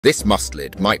This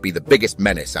mustelid might be the biggest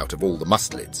menace out of all the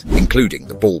mustelids, including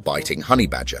the ball-biting honey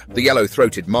badger. The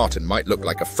yellow-throated marten might look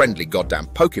like a friendly goddamn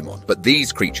Pokemon, but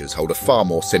these creatures hold a far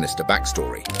more sinister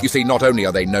backstory. You see, not only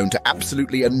are they known to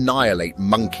absolutely annihilate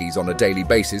monkeys on a daily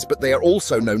basis, but they are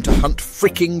also known to hunt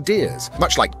freaking deers.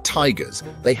 Much like tigers,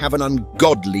 they have an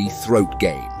ungodly throat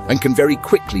game and can very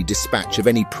quickly dispatch of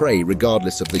any prey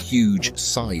regardless of the huge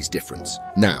size difference.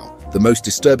 Now, the most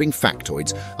disturbing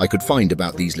factoids I could find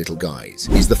about these little guys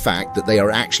is the fact that they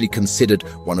are actually considered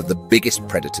one of the biggest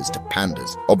predators to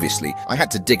pandas. Obviously, I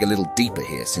had to dig a little deeper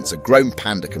here since a grown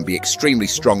panda can be extremely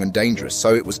strong and dangerous,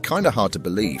 so it was kind of hard to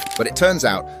believe. But it turns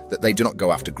out that they do not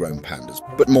go after grown pandas,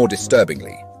 but more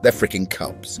disturbingly, they're freaking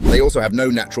cubs. They also have no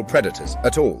natural predators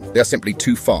at all. They are simply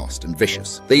too fast and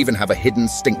vicious. They even have a hidden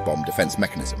stink bomb defense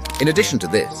mechanism. In addition to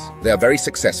this, they are very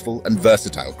successful and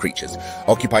versatile creatures,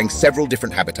 occupying several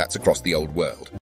different habitats across the old world.